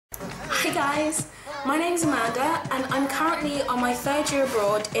Hey guys, my name is Amanda and I'm currently on my third year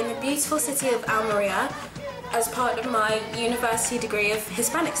abroad in the beautiful city of Almeria as part of my university degree of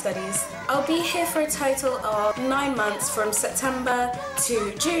Hispanic Studies. I'll be here for a total of 9 months from September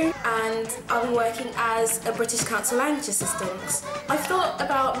to June, and I'll be working as a British Council language assistant. I've thought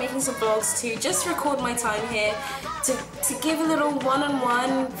about making some vlogs to just record my time here to give a little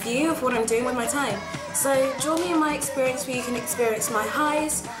one-on-one view of what I'm doing with my time. So join me in my experience where you can experience my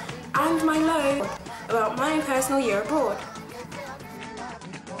highs and my lows about my own personal year abroad.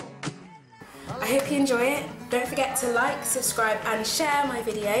 I hope you enjoy it. Don't forget to like, subscribe and share my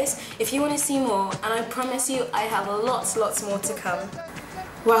videos if you want to see more, and I promise you I have lots more to come.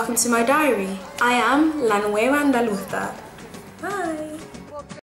 Welcome to my diary. I am La Nueva Andaluza.